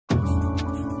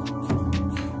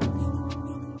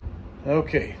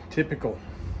Okay, typical.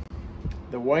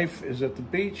 The wife is at the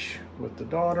beach with the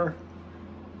daughter,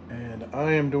 and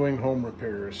I am doing home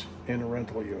repairs in a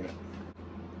rental unit.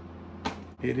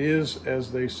 It is,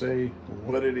 as they say,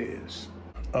 what it is.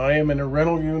 I am in a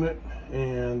rental unit,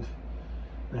 and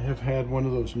I have had one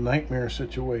of those nightmare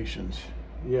situations,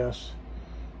 yes,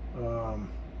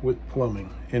 with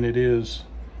plumbing, and it is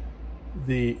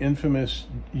the infamous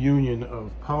union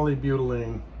of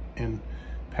polybutylene and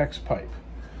PEX pipe.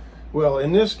 Well,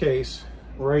 in this case,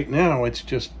 right now, it's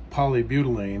just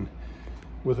polybutylene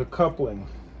with a coupling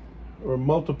or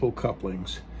multiple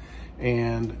couplings,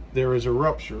 and there is a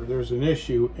rupture, there's an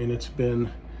issue, and it's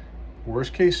been,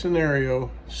 worst case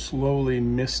scenario, slowly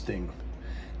misting.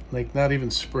 Like not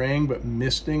even spraying, but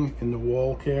misting in the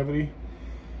wall cavity.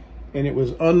 And it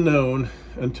was unknown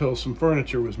until some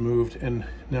furniture was moved, and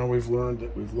now we've learned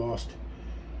that we've lost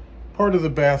part of the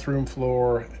bathroom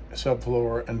floor,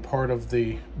 subfloor, and part of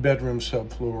the bedroom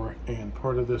subfloor, and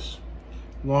part of this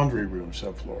laundry room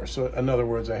subfloor. So in other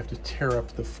words, I have to tear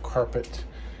up the carpet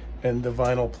and the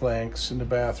vinyl planks in the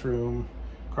bathroom,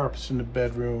 carpets in the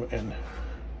bedroom, and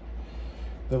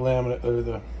the laminate or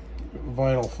the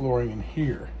vinyl flooring in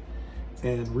here,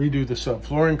 and redo the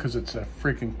subflooring because it's a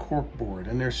freaking cork board.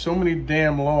 And there's so many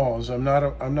damn laws. I'm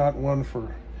not one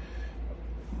for,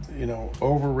 you know,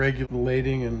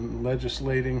 over-regulating and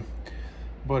legislating,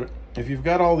 but if you've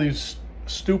got all these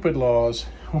stupid laws,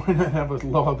 why not have a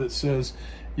law that says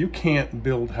you can't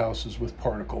build houses with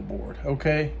particle board?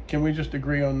 Okay, can we just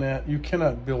agree on that? You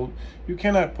cannot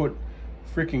put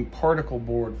freaking particle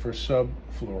board for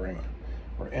subflooring,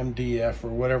 or MDF, or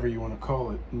whatever you want to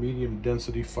call it, medium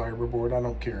density fiberboard, I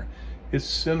don't care. It's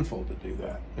sinful to do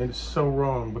that. And it's so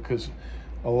wrong because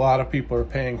a lot of people are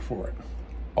paying for it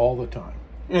all the time.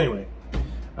 Anyway,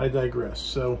 I digress.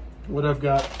 So what I've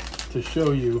got to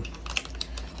show you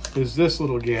is this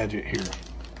little gadget here.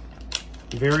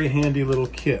 Very handy little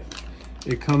kit.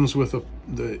 It comes with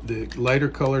the lighter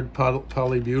colored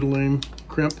polybutylene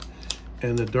crimp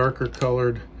and the darker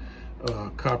colored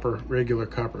regular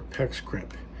copper PEX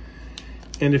crimp.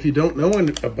 And if you don't know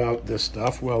about this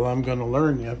stuff, well, I'm going to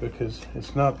learn you because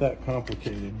it's not that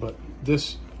complicated. But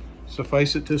this,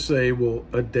 suffice it to say, will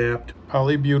adapt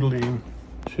polybutylene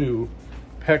to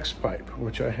PEX pipe,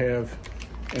 which I have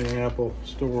an ample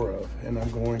store of, and I'm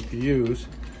going to use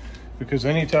because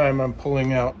anytime I'm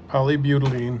pulling out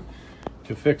polybutylene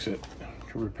to fix it,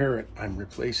 to repair it, I'm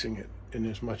replacing it in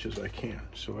as much as I can.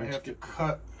 So I have to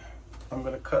cut. I'm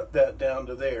going to cut that down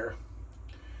to there,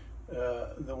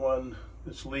 the one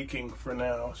that's leaking for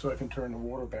now, so I can turn the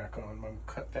water back on. I'm going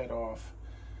to cut that off,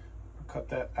 cut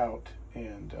that out,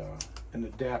 and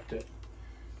adapt it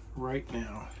right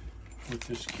now with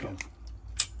this kit.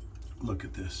 Look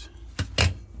at this.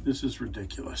 This is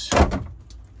ridiculous.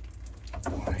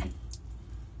 Why?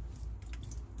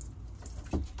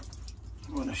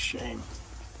 What a shame.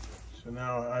 So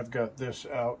now I've got this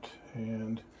out,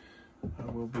 and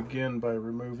I will begin by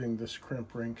removing this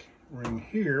crimp ring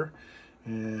here,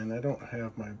 and I don't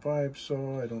have my vibe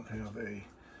saw, I don't have a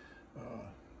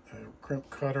crimp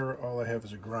cutter, all I have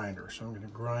is a grinder. So I'm going to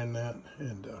grind that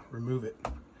and remove it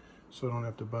so I don't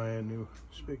have to buy a new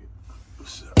spigot.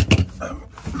 So,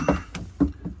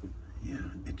 yeah,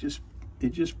 it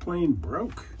just plain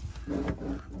broke.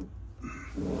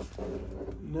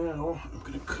 Now I'm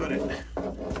going to cut it.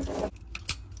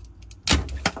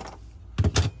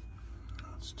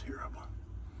 Terrible.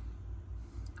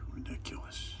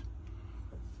 Ridiculous.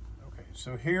 Okay,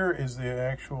 so here is the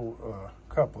actual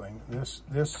coupling.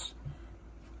 This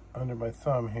under my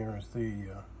thumb here is the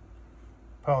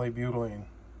polybutylene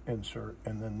insert,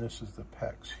 and then this is the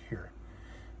PEX here.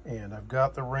 And I've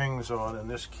got the rings on. In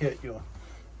this kit, you'll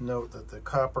note that the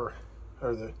copper,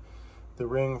 or the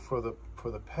ring for the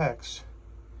PEX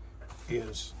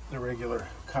is the regular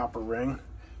copper ring,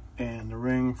 and the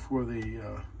ring for the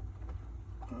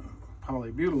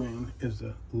polybutylene is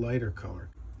the lighter color.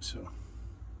 So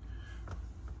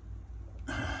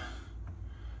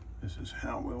this is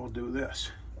how we will do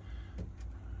this. So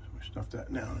we stuff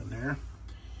that down in there,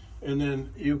 and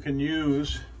then you can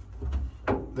use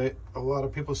a lot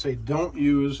of people say don't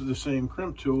use the same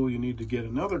crimp tool, you need to get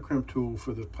another crimp tool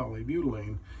for the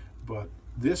polybutylene, but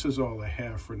this is all I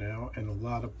have for now, and a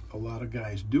lot of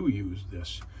guys do use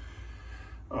this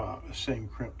same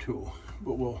crimp tool,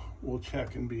 but we'll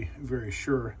check and be very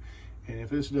sure. And if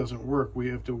this doesn't work, we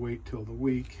have to wait till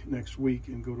next week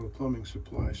and go to a plumbing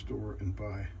supply store and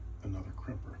buy another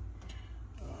crimper,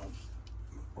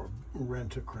 or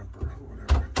rent a crimper or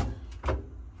whatever.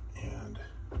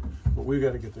 But we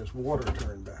got to get this water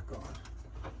turned back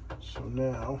on. So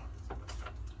now I'm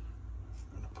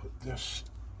going to put this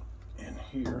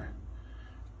here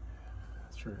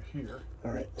through here.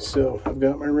 All right, so I've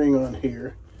got my ring on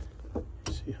here.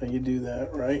 See how you do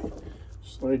that, right?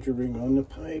 Slide your ring on the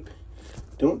pipe.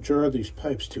 Don't jar these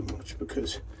pipes too much,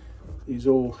 because these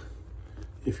old,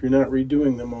 if you're not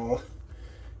redoing them all,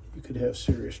 you could have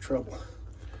serious trouble.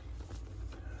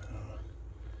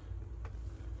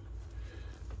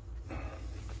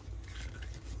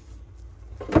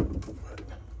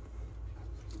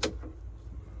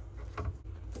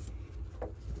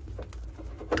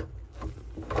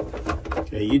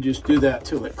 Okay, you just do that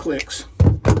till it clicks.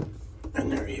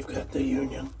 And there you've got the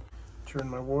union. Turn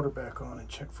my water back on and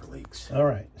check for leaks. All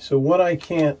right, so what I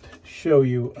can't show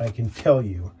you, I can tell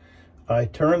you. I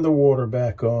turned the water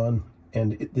back on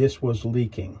and this was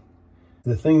leaking.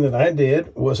 The thing that I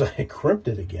did was I crimped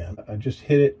it again. I just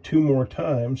hit it 2 more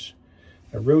times.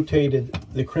 I rotated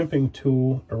the crimping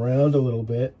tool around a little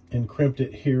bit and crimped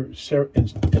it here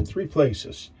in 3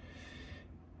 places.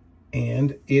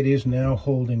 And it is now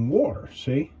holding water,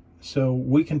 see? So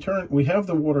we have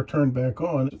the water turned back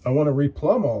on. I want to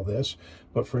replumb all this,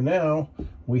 but for now,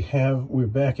 we're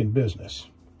back in business.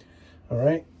 All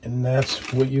right, and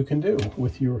that's what you can do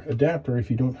with your adapter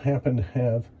if you don't happen to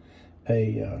have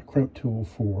a crimp tool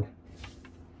for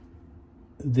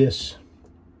this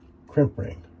crimp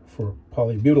ring for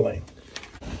polybutylene.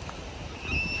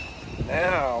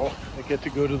 Now I get to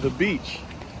go to the beach.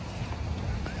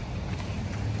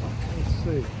 Let's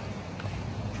see.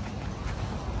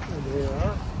 There they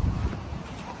are.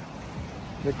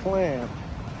 The clam.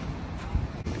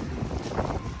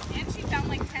 And she found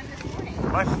like 10 this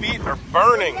morning. My feet are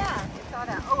burning. Yeah, I saw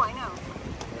that. Oh, I know.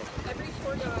 Every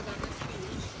 4 dogs on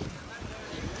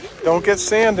this beach. Don't get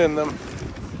sand in them.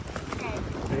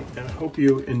 Okay. And I hope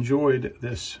you enjoyed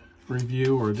this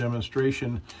review or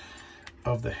demonstration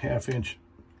of the 1/2-inch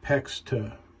PEX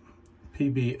to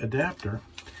PB adapter.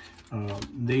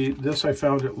 This I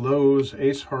found at Lowe's.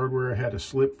 Ace Hardware had a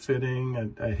slip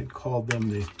fitting. I had called them.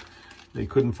 They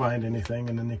couldn't find anything,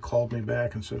 and then they called me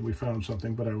back and said we found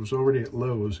something. But I was already at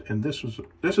Lowe's, and this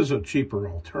is a cheaper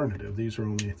alternative. These are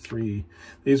only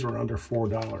these were under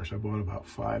 $4. I bought about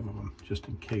 5 of them just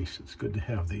in case. It's good to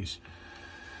have these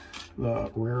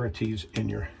rarities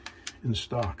in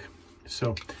stock.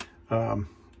 So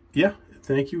yeah.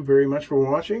 Thank you very much for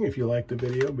watching. If you liked the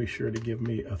video, be sure to give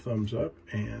me a thumbs up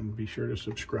and be sure to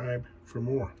subscribe for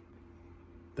more.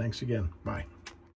 Thanks again. Bye.